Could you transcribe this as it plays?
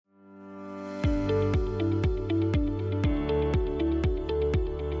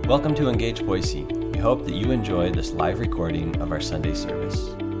Welcome to Engage Boise. We hope that you enjoy this live recording of our Sunday service.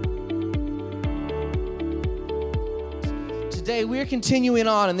 Today we're continuing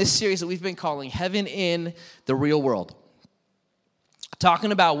on in this series that we've been calling Heaven in the Real World.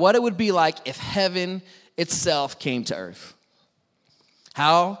 Talking about what it would be like if heaven itself came to earth.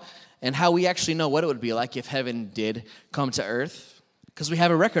 How we actually know what it would be like if heaven did come to earth. Because we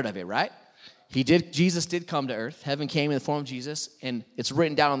have a record of it, right? Jesus did come to earth. Heaven came in the form of Jesus, and it's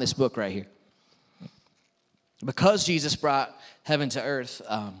written down on this book right here. Because Jesus brought heaven to earth,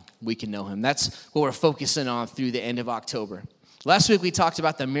 we can know him. That's what we're focusing on through the end of October. Last week, we talked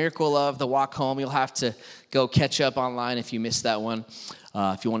about the miracle of the walk home. You'll have to go catch up online if you missed that one,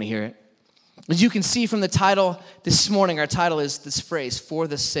 if you want to hear it. As you can see from the title this morning, our title is this phrase, for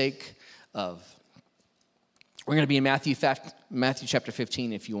the sake of. We're going to be in Matthew chapter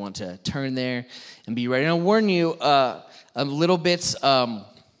 15 if you want to turn there and be ready. And I'll warn you a little bit, I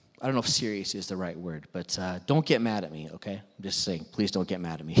don't know if serious is the right word, but don't get mad at me, okay? I'm just saying, please don't get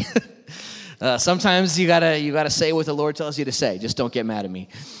mad at me. Sometimes you gotta say what the Lord tells you to say. Just don't get mad at me.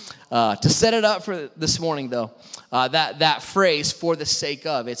 To set it up for this morning, though, that phrase, for the sake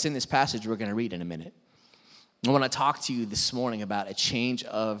of, it's in this passage we're going to read in a minute. I want to talk to you this morning about a change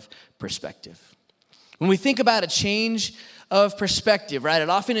of perspective. When we think about a change of perspective, right, it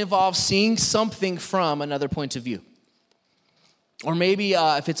often involves seeing something from another point of view. Or maybe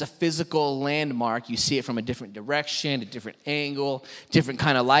if it's a physical landmark, you see it from a different direction, a different angle, different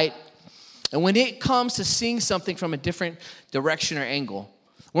kind of light. And when it comes to seeing something from a different direction or angle,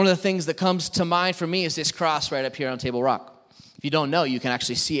 one of the things that comes to mind for me is this cross right up here on Table Rock. If you don't know, you can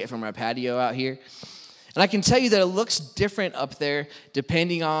actually see it from our patio out here. And I can tell you that it looks different up there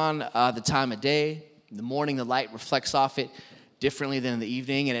depending on the time of day. In the morning, the light reflects off it differently than in the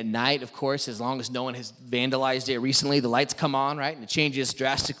evening. And at night, of course, as long as no one has vandalized it recently, the lights come on, right? And it changes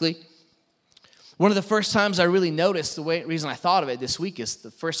drastically. One of the first times I really noticed, reason I thought of it this week is the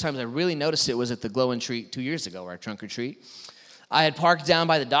first time I really noticed it was at the Glow and Treat 2 years ago, our trunk or treat. I had parked down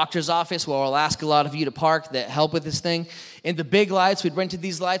by the doctor's office where I'll ask a lot of you to park that help with this thing. And the big lights, we'd rented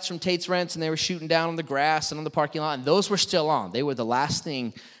these lights from Tate's Rents, and they were shooting down on the grass and on the parking lot, and those were still on. They were the last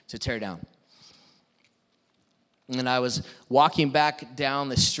thing to tear down. And I was walking back down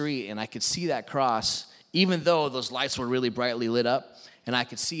the street, and I could see that cross, even though those lights were really brightly lit up, and I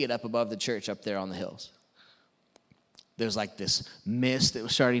could see it up above the church up there on the hills. There was like this mist that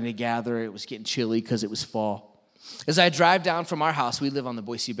was starting to gather. It was getting chilly because it was fall. As I drive down from our house, we live on the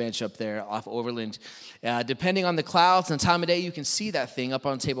Boise Bench up there off Overland. Depending on the clouds and the time of day, you can see that thing up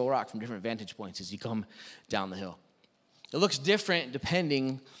on Table Rock from different vantage points as you come down the hill. It looks different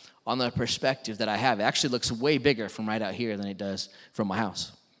depending on the perspective that I have. It actually looks way bigger from right out here than it does from my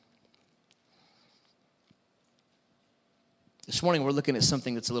house. This morning, we're looking at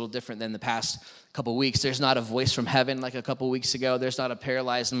something that's a little different than the past couple weeks. There's not a voice from heaven like a couple weeks ago. There's not a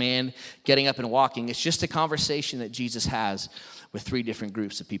paralyzed man getting up and walking. It's just a conversation that Jesus has with three different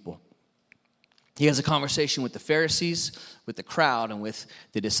groups of people. He has a conversation with the Pharisees, with the crowd, and with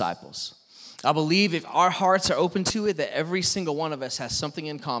the disciples. I believe if our hearts are open to it, that every single one of us has something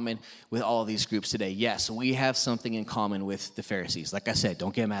in common with all of these groups today. Yes, we have something in common with the Pharisees. Like I said,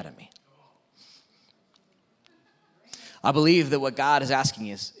 don't get mad at me. I believe that what God is asking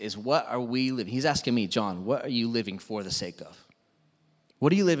is what are we living? He's asking me, John, what are you living for the sake of?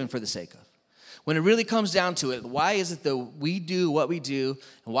 What are you living for the sake of? When it really comes down to it, why is it that we do what we do,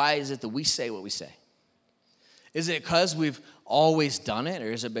 and why is it that we say what we say? Is it because we've always done it, or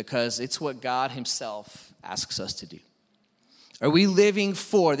is it because it's what God himself asks us to do? Are we living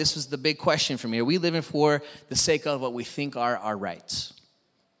for, this was the big question for me, are we living for the sake of what we think are our rights?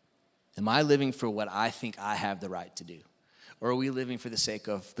 Am I living for what I think I have the right to do? Or are we living for the sake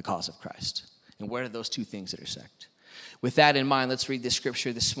of the cause of Christ? And where do those two things intersect? With that in mind, let's read this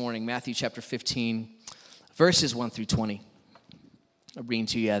scripture this morning, Matthew chapter 15, verses 1 through 20. I'm reading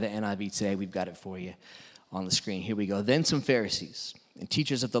to you the NIV today. We've got it for you on the screen. Here we go. Then some Pharisees and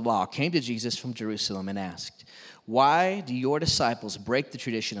teachers of the law came to Jesus from Jerusalem and asked, "Why do your disciples break the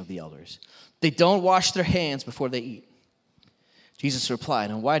tradition of the elders? They don't wash their hands before they eat." Jesus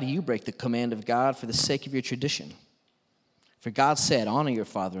replied, "And why do you break the command of God for the sake of your tradition? For God said, 'Honor your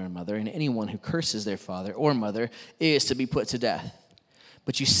father and mother,' and anyone who curses their father or mother is to be put to death.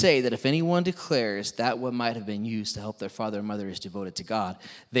 But you say that if anyone declares that what might have been used to help their father or mother is devoted to God,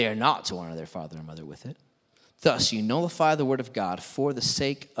 they are not to honor their father or mother with it. Thus you nullify the word of God for the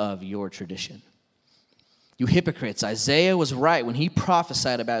sake of your tradition. You hypocrites, Isaiah was right when he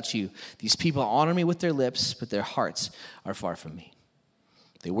prophesied about you. These people honor me with their lips, but their hearts are far from me.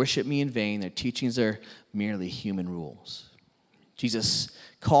 They worship me in vain. Their teachings are merely human rules." Jesus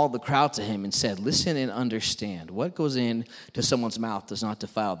called the crowd to him and said, "Listen and understand. What goes into someone's mouth does not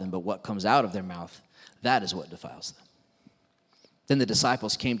defile them, but what comes out of their mouth, that is what defiles them." Then the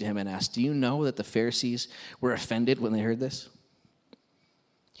disciples came to him and asked, "Do you know that the Pharisees were offended when they heard this?"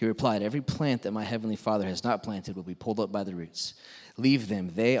 He replied, "Every plant that my heavenly Father has not planted will be pulled up by the roots. Leave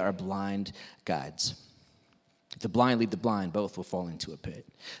them, they are blind guides. If the blind lead the blind, both will fall into a pit."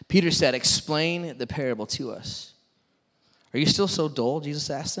 Peter said, "Explain the parable to us." "Are you still so dull?" Jesus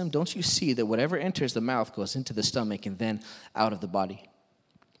asked them. "Don't you see that whatever enters the mouth goes into the stomach and then out of the body?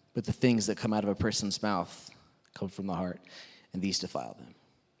 But the things that come out of a person's mouth come from the heart, and these defile them.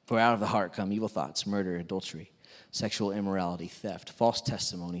 For out of the heart come evil thoughts, murder, adultery, sexual immorality, theft, false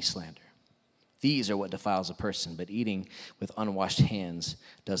testimony, slander. These are what defiles a person, but eating with unwashed hands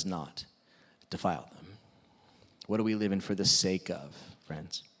does not defile them." What are we living for the sake of,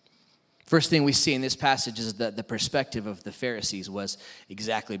 friends? First thing we see in this passage is that the perspective of the Pharisees was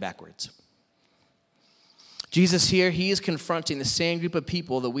exactly backwards. Jesus here, he is confronting the same group of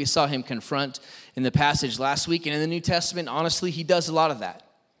people that we saw him confront in the passage last week. And in the New Testament, honestly, he does a lot of that.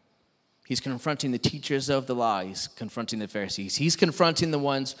 He's confronting the teachers of the law. He's confronting the Pharisees. He's confronting the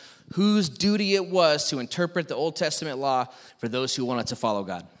ones whose duty it was to interpret the Old Testament law for those who wanted to follow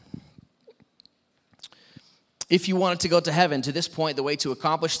God. If you wanted to go to heaven, to this point, the way to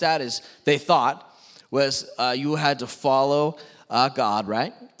accomplish that is, they thought, was you had to follow God,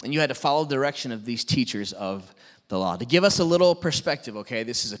 right? And you had to follow the direction of these teachers of the law. To give us a little perspective, okay,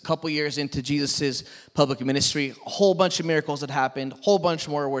 this is a couple years into Jesus' public ministry. A whole bunch of miracles had happened. A whole bunch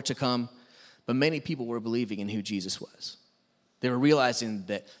more were to come. But many people were believing in who Jesus was. They were realizing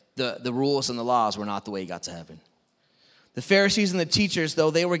that the rules and the laws were not the way he got to heaven. The Pharisees and the teachers,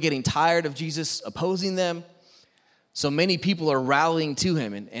 though, they were getting tired of Jesus opposing them. So many people are rallying to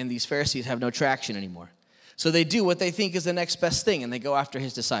him, and these Pharisees have no traction anymore. So they do what they think is the next best thing, and they go after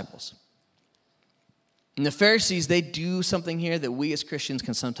his disciples. And the Pharisees, they do something here that we as Christians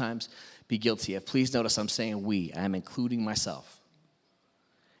can sometimes be guilty of. Please notice I'm saying we. I am including myself.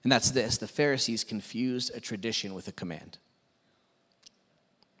 And that's this. The Pharisees confused a tradition with a command.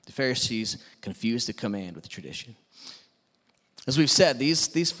 The Pharisees confused the command with a tradition. As we've said,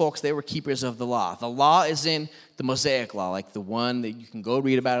 these folks, they were keepers of the law. The law is in the Mosaic law, like the one that you can go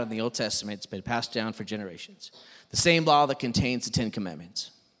read about in the Old Testament. It's been passed down for generations. The same law that contains the Ten Commandments.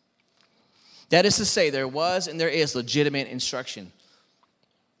 That is to say, there was and there is legitimate instruction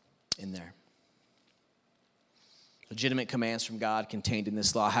in there. Legitimate commands from God contained in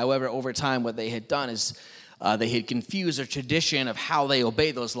this law. However, over time, what they had done is they had confused their tradition of how they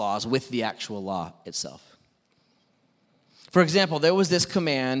obey those laws with the actual law itself. For example, there was this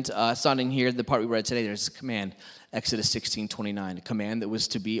command, it's not in here, the part we read today, there's a command, Exodus 16:29, a command that was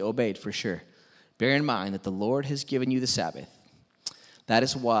to be obeyed for sure. Bear in mind that the Lord has given you the Sabbath. That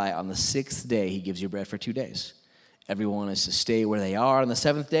is why on the sixth day he gives you bread for 2 days. Everyone is to stay where they are. On the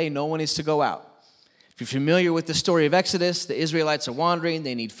seventh day, no one is to go out. If you're familiar with the story of Exodus, the Israelites are wandering,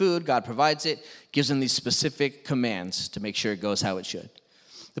 they need food, God provides it, gives them these specific commands to make sure it goes how it should.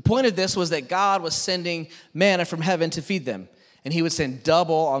 The point of this was that God was sending manna from heaven to feed them. And he would send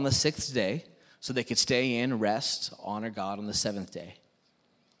double on the sixth day so they could stay in, rest, honor God on the seventh day.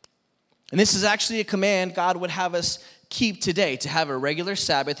 And this is actually a command God would have us keep today, to have a regular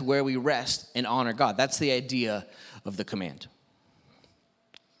Sabbath where we rest and honor God. That's the idea of the command.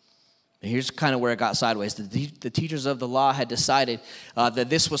 Here's kind of where it got sideways. The teachers of the law had decided that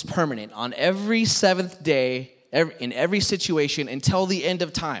this was permanent. On every seventh day, in every situation, until the end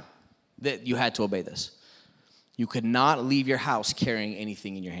of time, that you had to obey this. You could not leave your house carrying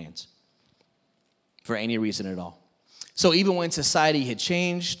anything in your hands for any reason at all. So even when society had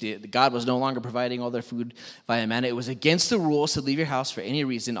changed, God was no longer providing all their food via manna, it was against the rules to leave your house for any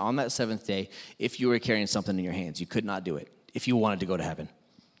reason on that seventh day if you were carrying something in your hands. You could not do it if you wanted to go to heaven.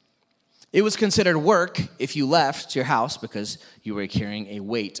 It was considered work if you left your house because you were carrying a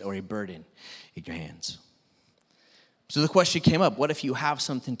weight or a burden in your hands. So the question came up, what if you have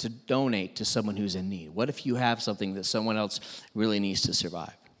something to donate to someone who's in need? What if you have something that someone else really needs to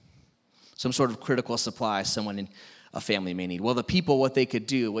survive? Some sort of critical supply someone in a family may need. Well, the people, what they could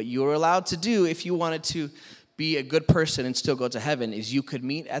do, what you were allowed to do if you wanted to be a good person and still go to heaven is you could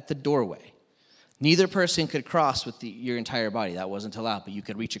meet at the doorway. Neither person could cross with your entire body. That wasn't allowed, but you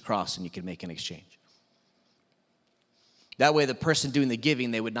could reach across and you could make an exchange. That way, the person doing the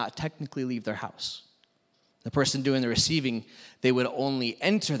giving, they would not technically leave their house. The person doing the receiving, they would only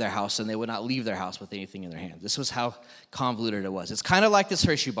enter their house and they would not leave their house with anything in their hand. This was how convoluted it was. It's kind of like this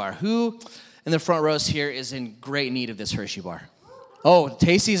Hershey bar. Who in the front rows here is in great need of this Hershey bar? Oh,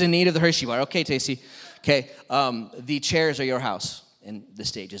 Tacey's in need of the Hershey bar. Okay, Tacey, Okay, the chairs are your house, and the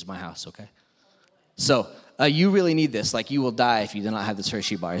stage is my house, okay? So you really need this. Like, you will die if you do not have this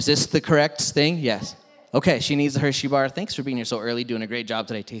Hershey bar. Is this the correct thing? Yes. Okay, she needs the Hershey bar. Thanks for being here so early, doing a great job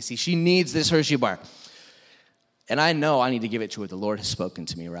today, Tacey. She needs this Hershey bar. And I know I need to give it to her. The Lord has spoken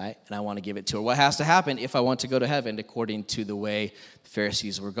to me, right? And I want to give it to her. What has to happen if I want to go to heaven, according to the way the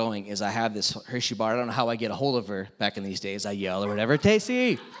Pharisees were going, is I have this Hershey bar. I don't know how I get a hold of her back in these days. I yell or whatever,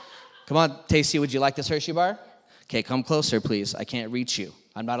 Tacey, come on, Tacey, would you like this Hershey bar? Okay, come closer, please. I can't reach you.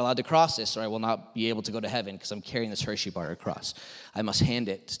 I'm not allowed to cross this, or I will not be able to go to heaven because I'm carrying this Hershey bar across. I must hand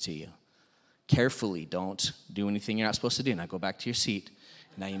it to you. Carefully, don't do anything you're not supposed to do. Now go back to your seat.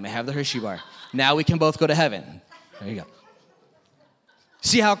 Now you may have the Hershey bar. Now we can both go to heaven. There you go.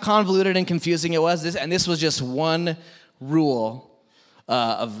 See how convoluted and confusing it was? This was just one rule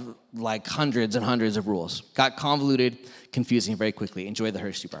of like hundreds and hundreds of rules. Got convoluted, confusing very quickly. Enjoy the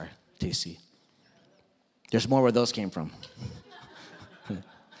Hershey bar, Tasty. There's more where those came from.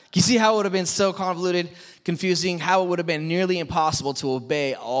 You see how it would have been so convoluted, confusing, how it would have been nearly impossible to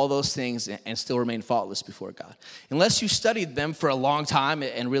obey all those things and still remain faultless before God. Unless you studied them for a long time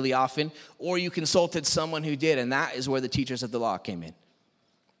and really often, or you consulted someone who did, and that is where the teachers of the law came in.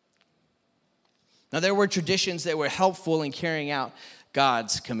 Now, there were traditions that were helpful in carrying out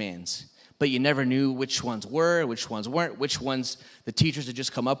God's commands, but you never knew which ones were, which ones weren't, which ones the teachers had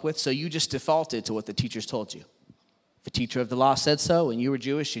just come up with, so you just defaulted to what the teachers told you. If a teacher of the law said so, and you were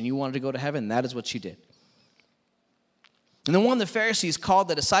Jewish and you wanted to go to heaven, that is what you did. And the one the Pharisees called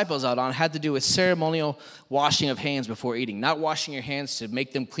the disciples out on had to do with ceremonial washing of hands before eating. Not washing your hands to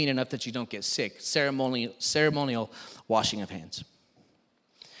make them clean enough that you don't get sick. Ceremonial washing of hands.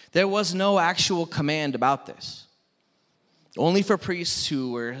 There was no actual command about this. Only for priests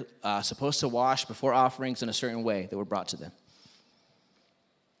who were supposed to wash before offerings in a certain way that were brought to them.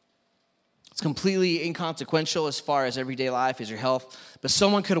 It's completely inconsequential as far as everyday life is your health, but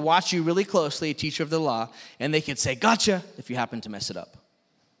someone could watch you really closely, a teacher of the law, and they could say, gotcha, if you happen to mess it up.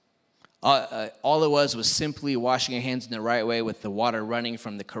 All it was simply washing your hands in the right way with the water running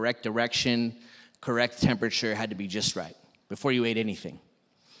from the correct direction, correct temperature, had to be just right before you ate anything.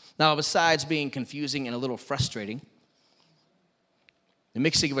 Now, besides being confusing and a little frustrating, the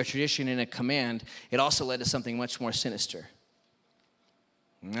mixing of a tradition and a command, it also led to something much more sinister.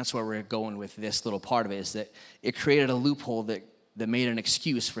 And that's where we're going with this little part of it, is that it created a loophole that made an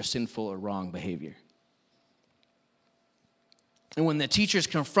excuse for sinful or wrong behavior. And when the teachers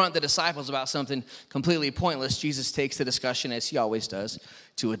confront the disciples about something completely pointless, Jesus takes the discussion, as he always does,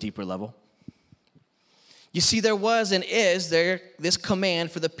 to a deeper level. You see, there was and is this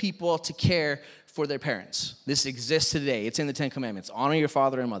command for the people to care for their parents. This exists today. It's in the Ten Commandments. Honor your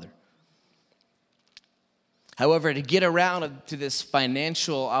father and mother. However, to get around to this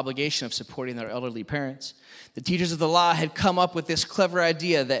financial obligation of supporting their elderly parents, the teachers of the law had come up with this clever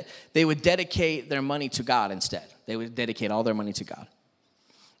idea that they would dedicate their money to God instead. They would dedicate all their money to God.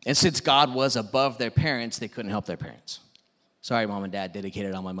 And since God was above their parents, they couldn't help their parents. Sorry, Mom and Dad,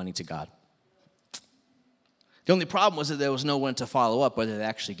 dedicated all my money to God. The only problem was that there was no one to follow up whether they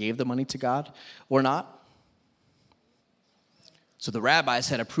actually gave the money to God or not. So the rabbis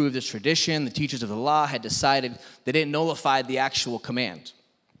had approved this tradition. The teachers of the law had decided that it nullified the actual command.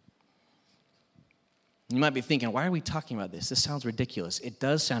 You might be thinking, why are we talking about this? This sounds ridiculous. It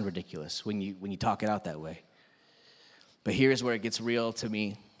does sound ridiculous when you talk it out that way. But here's where it gets real to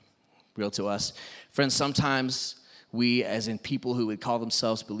me, real to us. Friends, sometimes we, as in people who would call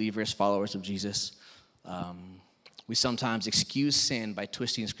themselves believers, followers of Jesus, we sometimes excuse sin by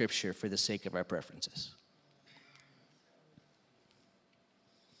twisting Scripture for the sake of our preferences.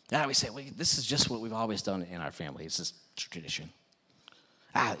 Now we say, well, this is just what we've always done in our family. It's just tradition.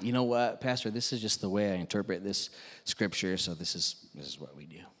 You know what, Pastor? This is just the way I interpret this Scripture, so this is what we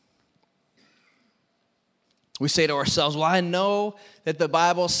do. We say to ourselves, well, I know that the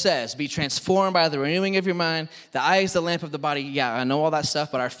Bible says, be transformed by the renewing of your mind. The eye is the lamp of the body. Yeah, I know all that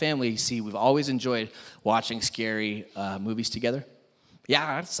stuff, but our family, see, we've always enjoyed watching scary movies together.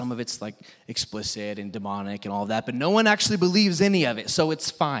 Yeah, some of it's like explicit and demonic and all of that, but no one actually believes any of it, so it's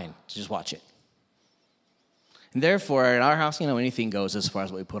fine to just watch it. And therefore, in our house, anything goes as far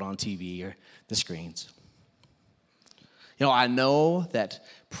as what we put on TV or the screens. I know that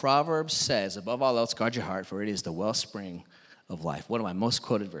Proverbs says, above all else, guard your heart, for it is the wellspring of life. One of my most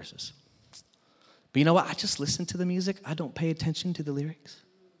quoted verses. But you know what? I just listen to the music. I don't pay attention to the lyrics.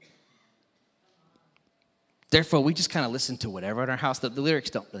 Therefore, we just kind of listen to whatever in our house. The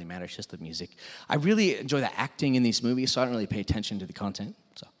lyrics don't really matter. It's just the music. I really enjoy the acting in these movies, so I don't really pay attention to the content.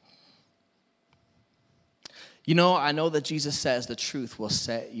 So, I know that Jesus says the truth will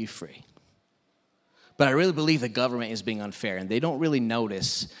set you free. But I really believe the government is being unfair, and they don't really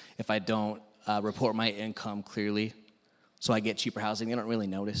notice if I don't report my income clearly so I get cheaper housing. They don't really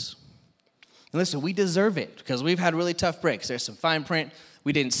notice. And listen, we deserve it because we've had really tough breaks. There's some fine print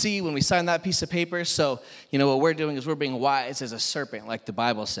we didn't see when we signed that piece of paper. So, what we're doing is we're being wise as a serpent, like the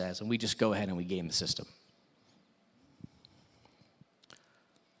Bible says, and we just go ahead and we game the system.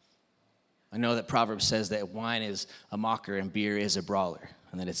 I know that Proverbs says that wine is a mocker and beer is a brawler,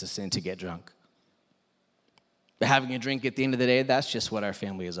 and that it's a sin to get drunk. But having a drink at the end of the day, that's just what our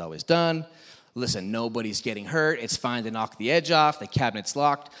family has always done. Listen, nobody's getting hurt. It's fine to knock the edge off. The cabinet's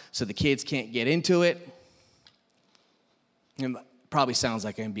locked, so the kids can't get into it. It probably sounds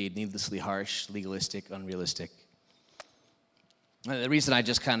like I'm being needlessly harsh, legalistic, unrealistic. And the reason I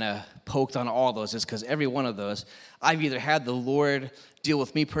just kind of poked on all those is because every one of those, I've either had the Lord deal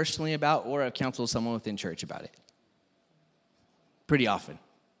with me personally about, or I've counseled someone within church about it. Pretty often.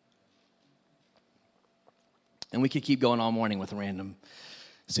 And we could keep going all morning with random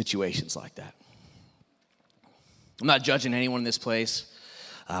situations like that. I'm not judging anyone in this place,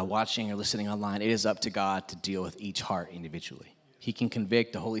 watching or listening online. It is up to God to deal with each heart individually. He can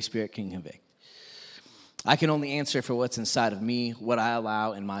convict. The Holy Spirit can convict. I can only answer for what's inside of me, what I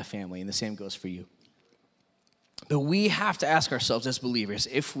allow in my family, and the same goes for you. But we have to ask ourselves as believers,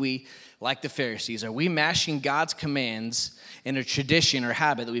 if we, like the Pharisees, are we mashing God's commands in a tradition or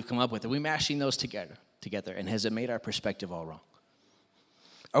habit that we've come up with? Are we mashing those together? And has it made our perspective all wrong?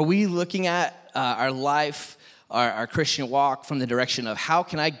 Are we looking at our life, our Christian walk from the direction of how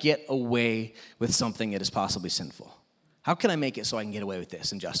can I get away with something that is possibly sinful? How can I make it so I can get away with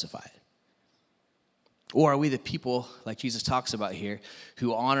this and justify it? Or are we the people, like Jesus talks about here,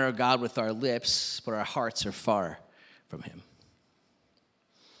 who honor God with our lips, but our hearts are far from him?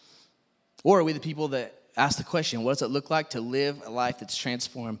 Or are we the people that ask the question, what does it look like to live a life that's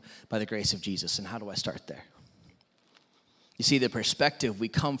transformed by the grace of Jesus? And how do I start there? You see, the perspective we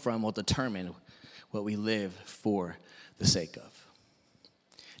come from will determine what we live for the sake of.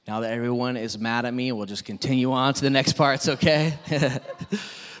 Now that everyone is mad at me, we'll just continue on to the next parts, okay?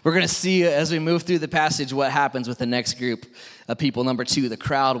 We're going to see as we move through the passage what happens with the next group of people. Number 2, the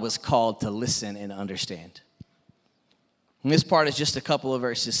crowd was called to listen and understand. And this part is just a couple of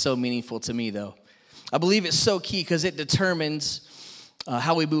verses, so meaningful to me, though. I believe it's so key because it determines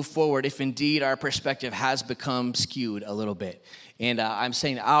how we move forward if indeed our perspective has become skewed a little bit. And I'm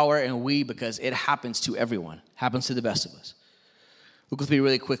saying our and we because it happens to everyone, happens to the best of us. Look with me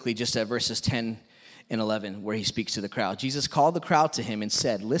really quickly just at verses 10 and 11 where he speaks to the crowd. Jesus called the crowd to him and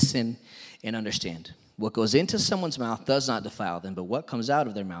said, listen and understand. What goes into someone's mouth does not defile them, but what comes out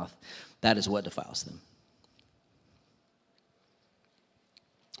of their mouth, that is what defiles them.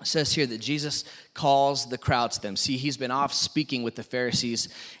 It says here that Jesus calls the crowd to them. See, he's been off speaking with the Pharisees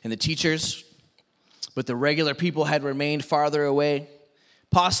and the teachers, but the regular people had remained farther away,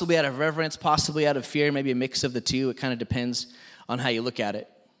 possibly out of reverence, possibly out of fear, maybe a mix of the two. It kind of depends on how you look at it.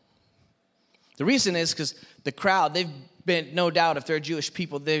 The reason is because the crowd, they've been, no doubt, if they're Jewish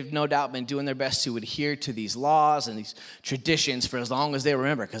people, they've no doubt been doing their best to adhere to these laws and these traditions for as long as they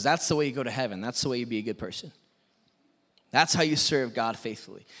remember, because that's the way you go to heaven. That's the way you be a good person. That's how you serve God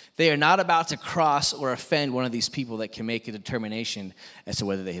faithfully. They are not about to cross or offend one of these people that can make a determination as to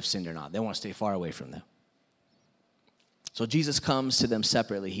whether they have sinned or not. They want to stay far away from them. So Jesus comes to them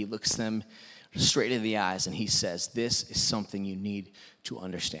separately. He looks them straight in the eyes and he says, this is something you need to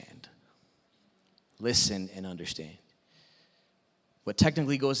understand. Listen and understand. What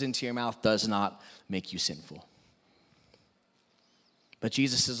technically goes into your mouth does not make you sinful. But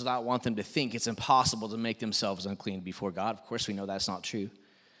Jesus does not want them to think it's impossible to make themselves unclean before God. Of course, we know that's not true.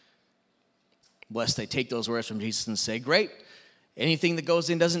 Lest they take those words from Jesus and say, great, anything that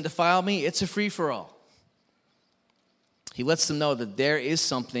goes in doesn't defile me, it's a free-for-all. He lets them know that there is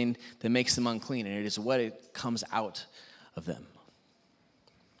something that makes them unclean, and it is what it comes out of them.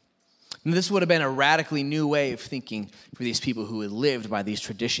 And this would have been a radically new way of thinking for these people who had lived by these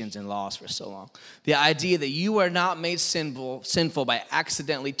traditions and laws for so long. The idea that you are not made sinful by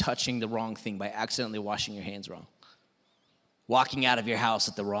accidentally touching the wrong thing, by accidentally washing your hands wrong, walking out of your house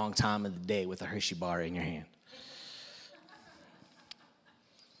at the wrong time of the day with a Hershey bar in your hand.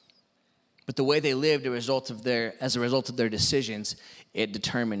 But the way they lived as a result of their decisions, it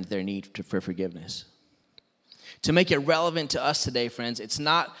determined their need for forgiveness. To make it relevant to us today, friends, it's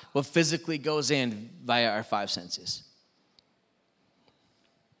not what physically goes in via our 5 senses,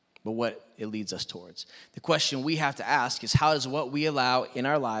 but what it leads us towards. The question we have to ask is, how does what we allow in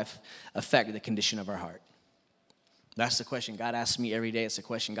our life affect the condition of our heart? That's the question God asks me every day. It's the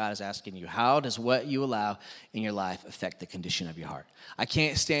question God is asking you. How does what you allow in your life affect the condition of your heart? I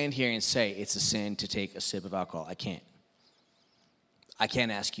can't stand here and say it's a sin to take a sip of alcohol. I can't. I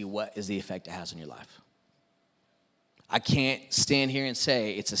can't ask you what is the effect it has on your life. I can't stand here and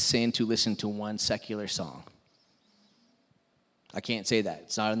say it's a sin to listen to one secular song. I can't say that.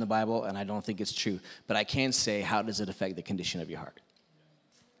 It's not in the Bible, and I don't think it's true. But I can say, how does it affect the condition of your heart?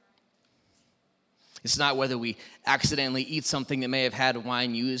 It's not whether we accidentally eat something that may have had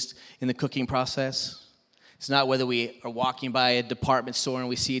wine used in the cooking process. It's not whether we are walking by a department store and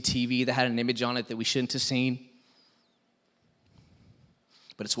we see a TV that had an image on it that we shouldn't have seen.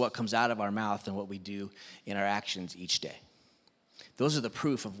 But it's what comes out of our mouth and what we do in our actions each day. Those are the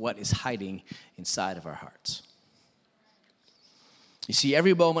proof of what is hiding inside of our hearts. You see,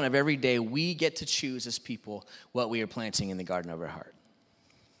 every moment of every day, we get to choose as people what we are planting in the garden of our heart.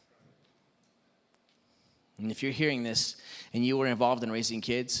 And if you're hearing this and you were involved in raising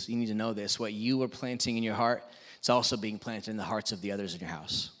kids, you need to know this. What you are planting in your heart, it's also being planted in the hearts of the others in your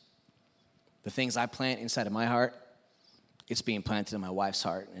house. The things I plant inside of my heart, it's being planted in my wife's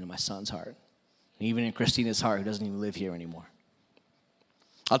heart and in my son's heart. And even in Christina's heart, who doesn't even live here anymore.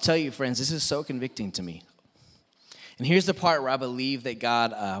 I'll tell you, friends, this is so convicting to me. And here's the part where I believe that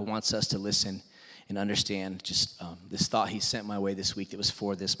God wants us to listen and understand just this thought he sent my way this week that was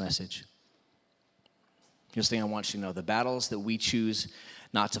for this message. Here's the thing I want you to know. The battles that we choose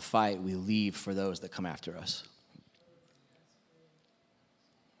not to fight, we leave for those that come after us.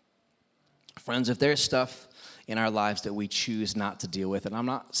 Friends, if there's stuff in our lives that we choose not to deal with, and I'm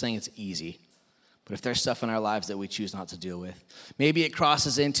not saying it's easy, but if there's stuff in our lives that we choose not to deal with, maybe it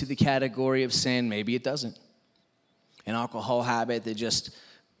crosses into the category of sin, maybe it doesn't. An alcohol habit that just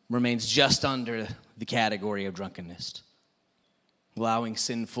remains just under the category of drunkenness. Allowing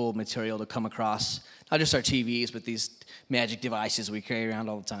sinful material to come across, not just our TVs, but these magic devices we carry around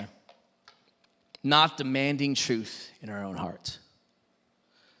all the time. Not demanding truth in our own heart.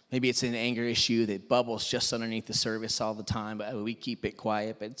 Maybe it's an anger issue that bubbles just underneath the surface all the time, but we keep it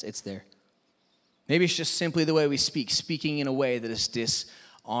quiet, but it's there. Maybe it's just simply the way we speak, speaking in a way that is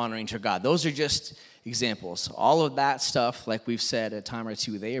dishonoring to God. Those are just examples. All of that stuff, like we've said a time or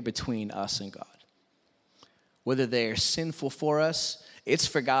two, they are between us and God. Whether they are sinful for us, it's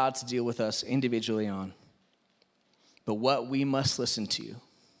for God to deal with us individually on. But what we must listen to,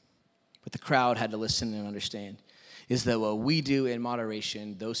 what the crowd had to listen and understand, is that what we do in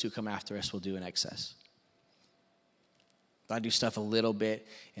moderation, those who come after us will do in excess. If I do stuff a little bit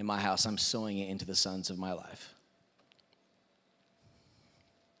in my house, I'm sowing it into the sons of my life.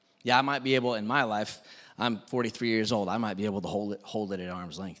 Yeah, I might be able, in my life, I'm 43 years old, I might be able to hold it at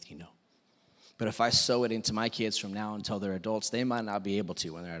arm's length, you know. But if I sow it into my kids from now until they're adults, they might not be able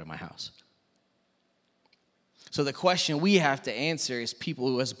to when they're out of my house. So the question we have to answer as people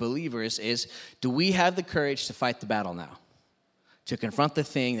who as believers is, do we have the courage to fight the battle now? To confront the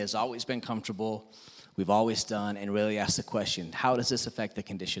thing that's always been comfortable, we've always done, and really ask the question, how does this affect the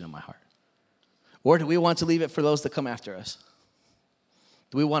condition of my heart? Or do we want to leave it for those that come after us?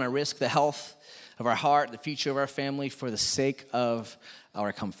 Do we want to risk the health of our heart, the future of our family, for the sake of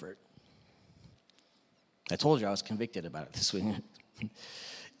our comfort? I told you I was convicted about it this week.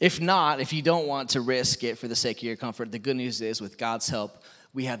 If not, if you don't want to risk it for the sake of your comfort, the good news is with God's help,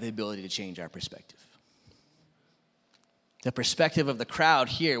 we have the ability to change our perspective. The perspective of the crowd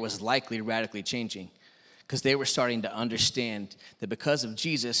here was likely radically changing because they were starting to understand that because of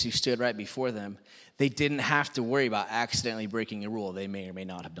Jesus who stood right before them, they didn't have to worry about accidentally breaking a rule they may or may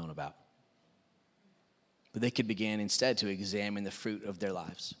not have known about. But they could begin instead to examine the fruit of their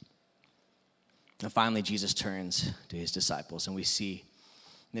lives. And finally, Jesus turns to his disciples, and we see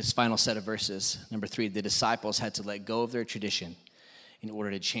in this final set of verses, number 3, the disciples had to let go of their tradition in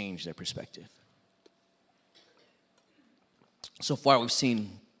order to change their perspective. So far, we've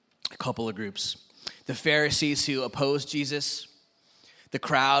seen a couple of groups. The Pharisees who opposed Jesus, the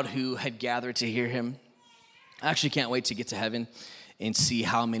crowd who had gathered to hear him. I actually can't wait to get to heaven and see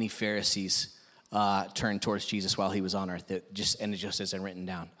how many Pharisees turned towards Jesus while he was on earth. It just isn't written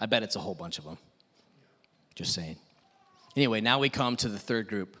down. I bet it's a whole bunch of them. Just saying. Anyway, now we come to the third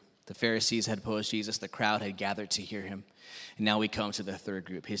group. The Pharisees had opposed Jesus. The crowd had gathered to hear him. And now we come to the third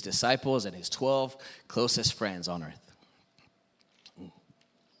group, his disciples and his 12 closest friends on earth.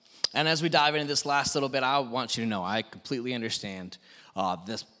 And as we dive into this last little bit, I want you to know I completely understand a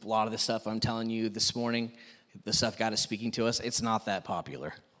lot of the stuff I'm telling you this morning, the stuff God is speaking to us, it's not that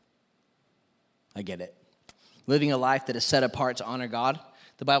popular. I get it. Living a life that is set apart to honor God,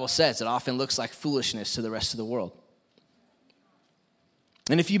 the Bible says it often looks like foolishness to the rest of the world.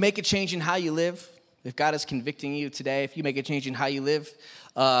 And if you make a change in how you live, If God is convicting you today, if you make a change in how you live,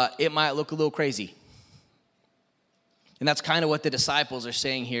 it might look a little crazy. And that's kind of what the disciples are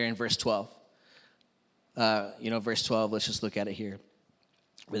saying here in verse 12. Verse 12, let's just look at it here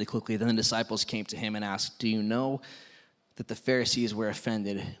really quickly. Then the disciples came to him and asked, do you know that the Pharisees were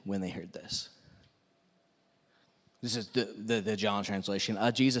offended when they heard this? This is the John translation.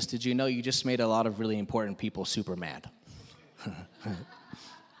 Jesus, did you know you just made a lot of really important people super mad?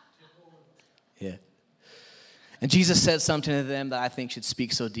 Yeah. And Jesus said something to them that I think should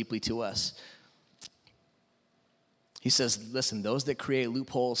speak so deeply to us. He says, listen, those that create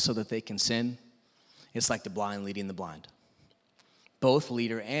loopholes so that they can sin, it's like the blind leading the blind. Both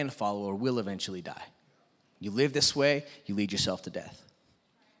leader and follower will eventually die. You live this way, you lead yourself to death.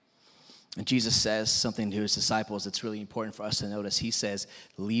 And Jesus says something to his disciples that's really important for us to notice. He says,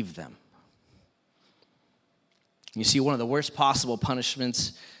 leave them. You see, one of the worst possible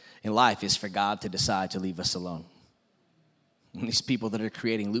punishments in life is for God to decide to leave us alone. And these people that are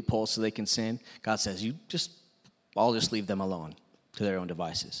creating loopholes so they can sin, God says, I'll just leave them alone to their own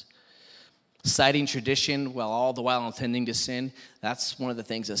devices. Citing tradition all the while intending to sin, that's one of the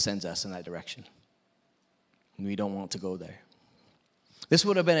things that sends us in that direction. And we don't want to go there. This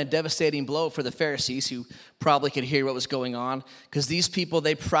would have been a devastating blow for the Pharisees, who probably could hear what was going on, because these people,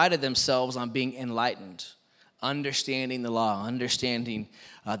 they prided themselves on being enlightened, understanding the law, understanding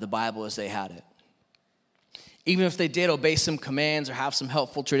the Bible as they had it. Even if they did obey some commands or have some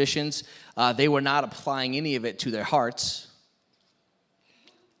helpful traditions, they were not applying any of it to their hearts.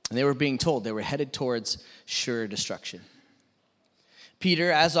 And they were being told they were headed towards sure destruction.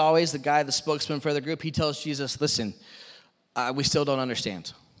 Peter, as always, the spokesman for the group, he tells Jesus, listen, we still don't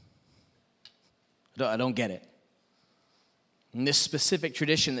understand. I don't get it. And this specific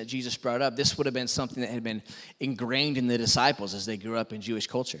tradition that Jesus brought up, this would have been something that had been ingrained in the disciples as they grew up in Jewish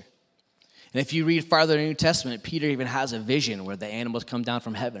culture. And if you read farther in the New Testament, Peter even has a vision where the animals come down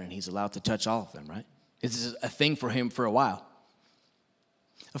from heaven and he's allowed to touch all of them, right? It's a thing for him for a while.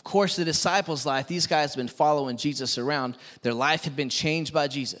 Of course, the disciples' life, these guys have been following Jesus around. Their life had been changed by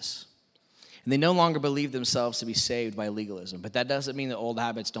Jesus. And they no longer believe themselves to be saved by legalism. But that doesn't mean that old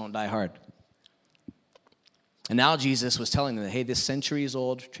habits don't die hard. And now Jesus was telling them that, hey, this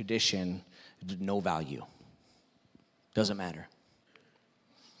centuries-old tradition, no value. Doesn't matter.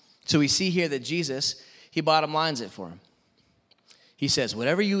 So we see here that Jesus, he bottom lines it for him. He says,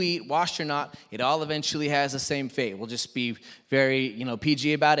 whatever you eat, washed or not, it all eventually has the same fate. We'll just be very,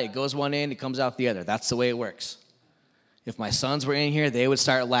 PG about it. It goes one end, it comes out the other. That's the way it works. If my sons were in here, they would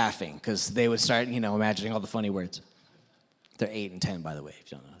start laughing because they would start, imagining all the funny words. They're 8 and 10, by the way,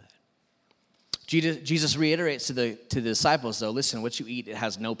 if you don't know that. Jesus reiterates to the disciples, though, listen, what you eat, it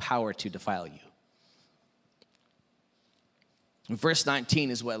has no power to defile you. And verse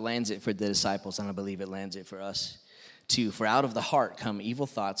 19 is what lands it for the disciples, and I believe it lands it for us too. For out of the heart come evil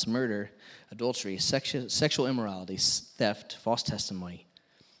thoughts, murder, adultery, sexual immorality, theft, false testimony,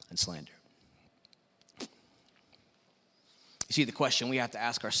 and slander. You see, the question we have to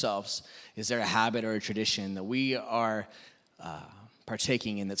ask ourselves, is there a habit or a tradition that we are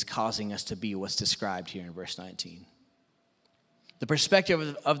partaking in that's causing us to be what's described here in verse 19? The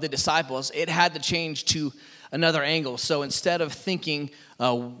perspective of the disciples, it had to change to another angle. So instead of thinking,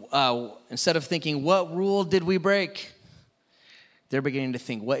 what rule did we break? They're beginning to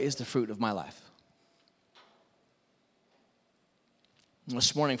think, what is the fruit of my life? And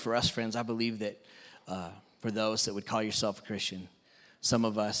this morning for us, friends, I believe that for those that would call yourself a Christian, some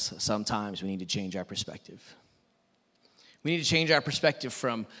of us, sometimes we need to change our perspective. We need to change our perspective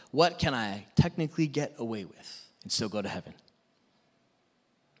from what can I technically get away with and still go to heaven,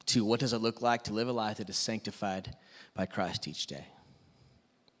 to what does it look like to live a life that is sanctified by Christ each day.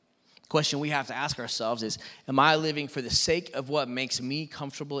 The question we have to ask ourselves is, am I living for the sake of what makes me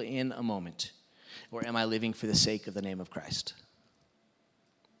comfortable in a moment? Or am I living for the sake of the name of Christ?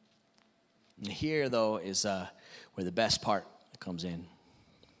 And here, though, is where the best part comes in.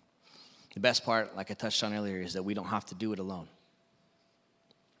 The best part, like I touched on earlier, is that we don't have to do it alone.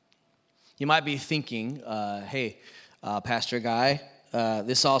 You might be thinking, hey, Pastor Guy,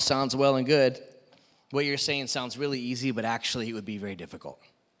 this all sounds well and good. What you're saying sounds really easy, but actually it would be very difficult.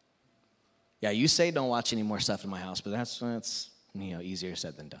 Yeah, you say don't watch any more stuff in my house, but that's easier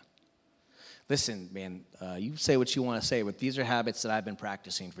said than done. Listen, man, you say what you want to say, but these are habits that I've been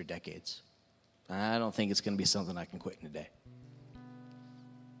practicing for decades. I don't think it's going to be something I can quit in a day.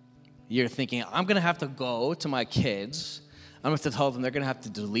 You're thinking, I'm going to have to go to my kids. I'm going to have to tell them they're going to have to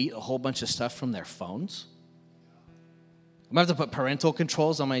delete a whole bunch of stuff from their phones. I'm going to have to put parental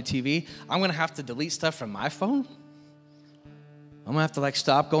controls on my TV. I'm going to have to delete stuff from my phone. I'm going to have to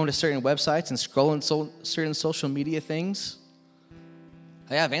stop going to certain websites and scrolling certain social media things?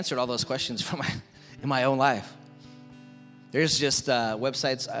 I've answered all those questions in my own life. There's just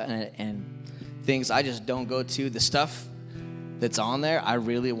websites and things I just don't go to. The stuff that's on there, I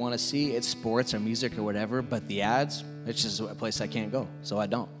really want to see. It's sports or music or whatever, but the ads, it's just a place I can't go, so I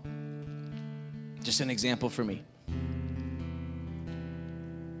don't. Just an example for me.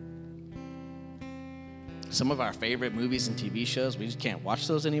 Some of our favorite movies and TV shows, we just can't watch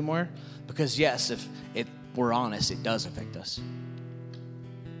those anymore because, yes, if we're honest, it does affect us.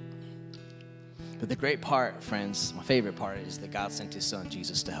 But the great part, friends, my favorite part is that God sent his son,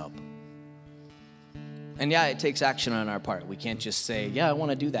 Jesus, to help. And yeah, it takes action on our part. We can't just say, yeah, I want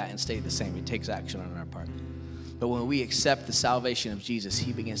to do that and stay the same. It takes action on our part. But when we accept the salvation of Jesus,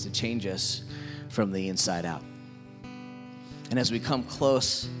 he begins to change us from the inside out. And as we come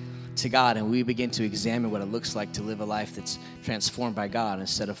close to God and we begin to examine what it looks like to live a life that's transformed by God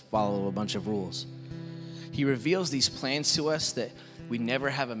instead of follow a bunch of rules, he reveals these plans to us that we never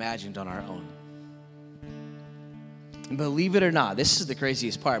have imagined on our own. And believe it or not, this is the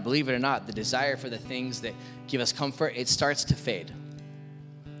craziest part. Believe it or not, the desire for the things that give us comfort, it starts to fade.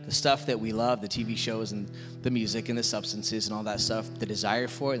 The stuff that we love, the TV shows and the music and the substances and all that stuff, the desire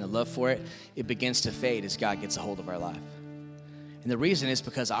for it and the love for it, it begins to fade as God gets a hold of our life. And the reason is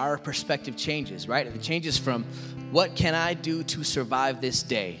because our perspective changes, right? It changes from what can I do to survive this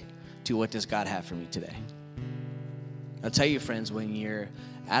day to what does God have for me today? I'll tell you, friends, when your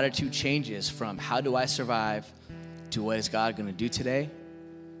attitude changes from how do I survive to what is God going to do today,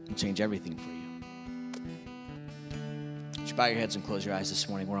 it'll change everything for you. Would you bow your heads and close your eyes this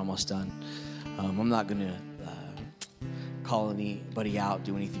morning? We're almost done. I'm not going to call anybody out,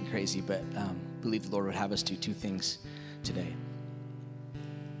 do anything crazy, but believe the Lord would have us do two things today.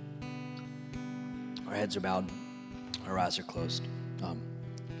 Our heads are bowed, our eyes are closed.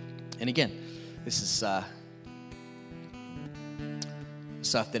 And again, this is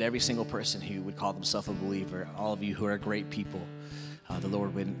stuff that every single person who would call themselves a believer, all of you who are great people, the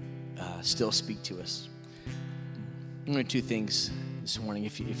Lord would still speak to us. I'm going to do two things this morning.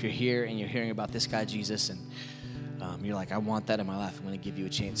 If you're here and you're hearing about this guy, Jesus, and you're like, I want that in my life, I'm going to give you a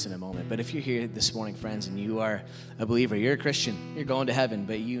chance in a moment. But if you're here this morning, friends, and you are a believer, you're a Christian, you're going to heaven,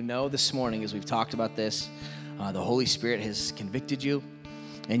 but you know this morning, as we've talked about this, the Holy Spirit has convicted you,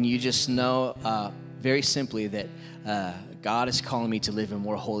 and you just know very simply that God is calling me to live a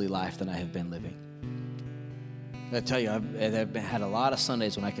more holy life than I have been living. I tell you, I've had a lot of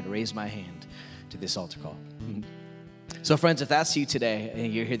Sundays when I could raise my hand to this altar call. So, friends, if that's you today,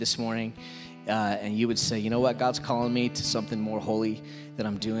 and you're here this morning, and you would say, you know what, God's calling me to something more holy that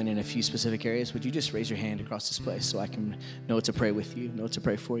I'm doing in a few specific areas, would you just raise your hand across this place so I can know what to pray with you, know what to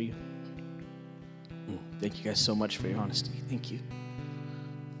pray for you? Thank you guys so much for your honesty. Thank you.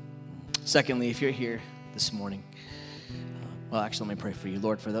 Secondly, if you're here this morning, well, actually, let me pray for you.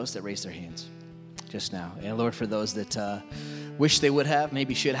 Lord, for those that raised their hands just now, and Lord, for those that wish they would have,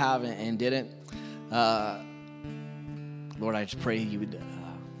 maybe should have, and didn't, Lord, I just pray you would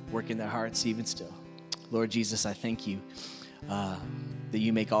work in their hearts even still. Lord Jesus, I thank you that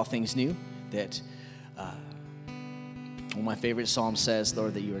you make all things new, that one of my favorite psalms says,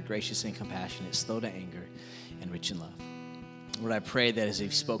 Lord, that you are gracious and compassionate, slow to anger, and rich in love. Lord, I pray that as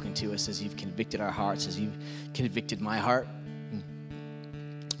you've spoken to us, as you've convicted our hearts, as you've convicted my heart,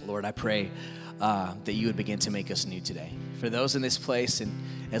 Lord, I pray that you would begin to make us new today. For those in this place, and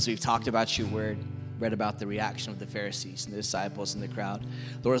as we've talked about your word, read about the reaction of the Pharisees and the disciples and the crowd,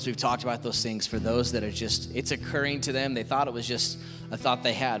 Lord, as we've talked about those things, for those that are just, it's occurring to them, they thought it was just a thought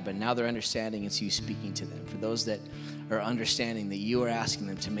they had, but now they're understanding it's you speaking to them. For those that are understanding that you are asking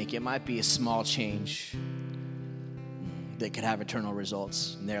them to make, it might be a small change that could have eternal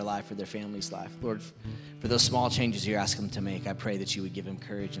results in their life or their family's life. Lord, for those small changes you're asking them to make, I pray that you would give them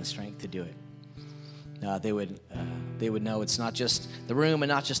courage and strength to do it. They would know it's not just the room and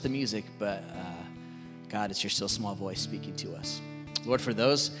not just the music, but God, it's your still small voice speaking to us. Lord, for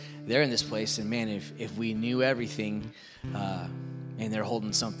those, they're in this place, and man, if we knew everything and they're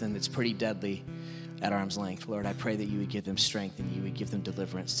holding something that's pretty deadly at arm's length, Lord, I pray that you would give them strength and you would give them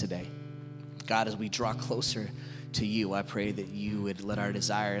deliverance today. God, as we draw closer to you, I pray that you would let our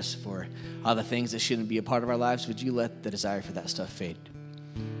desires for all the things that shouldn't be a part of our lives, would you let the desire for that stuff fade?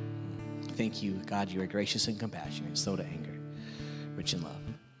 Thank you, God, you are gracious and compassionate, slow to anger, rich in love.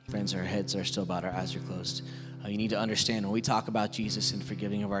 Friends, our heads are still bowed, our eyes are closed. You need to understand when we talk about Jesus and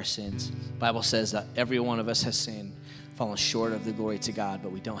forgiving of our sins, the Bible says that every one of us has sinned, fallen short of the glory to God,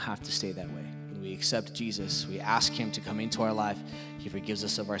 but we don't have to stay that way. When we accept Jesus, we ask him to come into our life, he forgives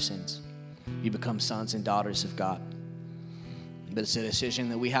us of our sins. We become sons and daughters of God. but it's a decision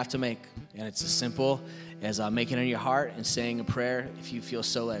that we have to make. And it's as simple as making it in your heart and saying a prayer if you feel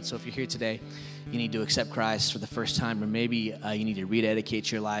so led. So if you're here today, you need to accept Christ for the first time, or maybe you need to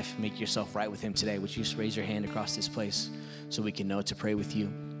rededicate your life, make yourself right with him today. Would you just raise your hand across this place so we can know to pray with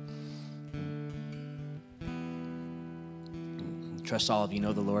you? Trust all of you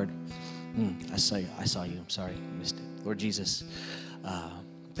know the Lord. I saw you. I'm sorry. I missed it. Lord Jesus,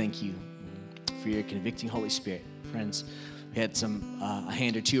 thank you for your convicting Holy Spirit. Friends, we had a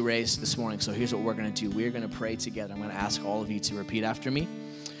hand or two raised this morning, so here's what we're going to do. We're going to pray together. I'm going to ask all of you to repeat after me.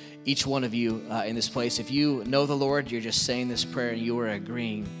 Each one of you in this place, if you know the Lord, you're just saying this prayer and you are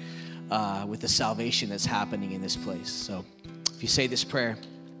agreeing with the salvation that's happening in this place. So if you say this prayer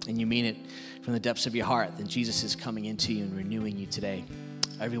and you mean it from the depths of your heart, then Jesus is coming into you and renewing you today.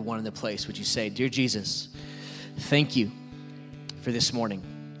 Everyone in the place, would you say, Dear Jesus, thank you for this morning.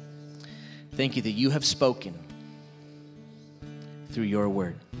 Thank you that you have spoken through your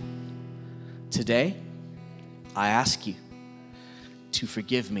word. Today, I ask you to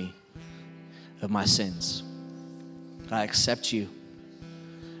forgive me of my sins. I accept you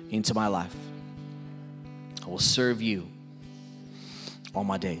into my life. I will serve you all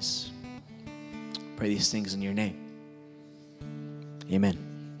my days. Pray these things in your name. Amen.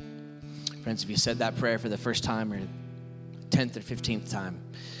 Friends, if you said that prayer for the first time or 10th or 15th time,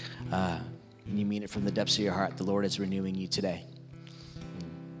 and you mean it from the depths of your heart, the Lord is renewing you today.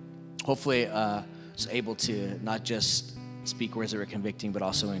 Hopefully, I was able to not just speak words that were convicting, but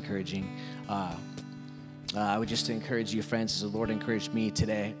also encouraging. I would just encourage you, friends, as the Lord encouraged me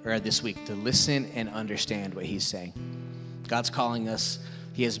today, or this week, to listen and understand what he's saying. God's calling us.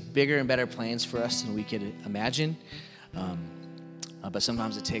 He has bigger and better plans for us than we could imagine. But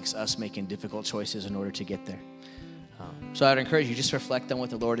sometimes it takes us making difficult choices in order to get there. So I'd encourage you, just reflect on what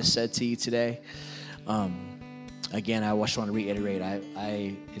the Lord has said to you today. Again, I just want to reiterate,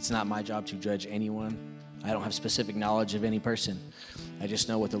 it's not my job to judge anyone. I don't have specific knowledge of any person. I just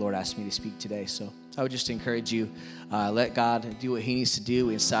know what the Lord asked me to speak today. So I would just encourage you, let God do what he needs to do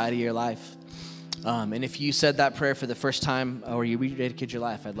inside of your life. And if you said that prayer for the first time or you rededicated your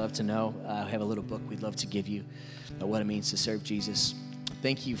life, I'd love to know. I have a little book we'd love to give you about what it means to serve Jesus.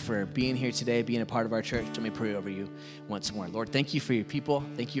 Thank you for being here today, being a part of our church. Let me pray over you once more. Lord, thank you for your people.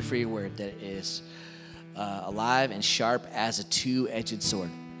 Thank you for your word that is alive and sharp as a two-edged sword.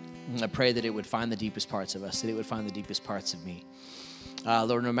 I pray that it would find the deepest parts of us, that it would find the deepest parts of me.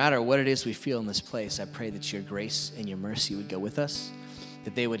 Lord, no matter what it is we feel in this place, I pray that your grace and your mercy would go with us,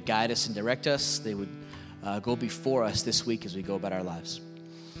 that they would guide us and direct us. They would go before us this week as we go about our lives.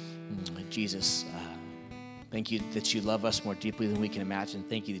 Jesus, thank you that you love us more deeply than we can imagine.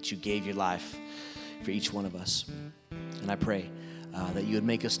 Thank you that you gave your life for each one of us. And I pray that you would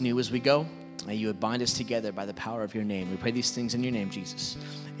make us new as we go, and you would bind us together by the power of your name. We pray these things in your name, Jesus.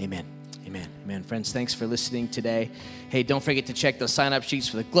 Amen. Amen. Amen. Friends, thanks for listening today. Hey, don't forget to check those sign-up sheets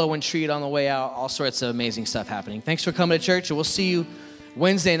for the Glow and Treat on the way out. All sorts of amazing stuff happening. Thanks for coming to church, and we'll see you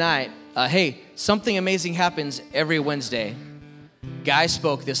Wednesday night. Hey, something amazing happens every Wednesday. Guy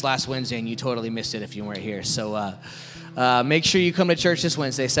spoke this last Wednesday, and you totally missed it if you weren't here. So make sure you come to church this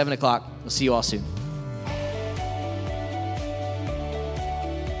Wednesday, 7 o'clock. We'll see you all soon.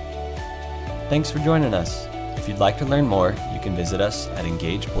 Thanks for joining us. If you'd like to learn more, you can visit us at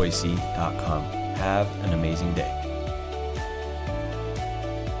engageboise.com. Have an amazing day.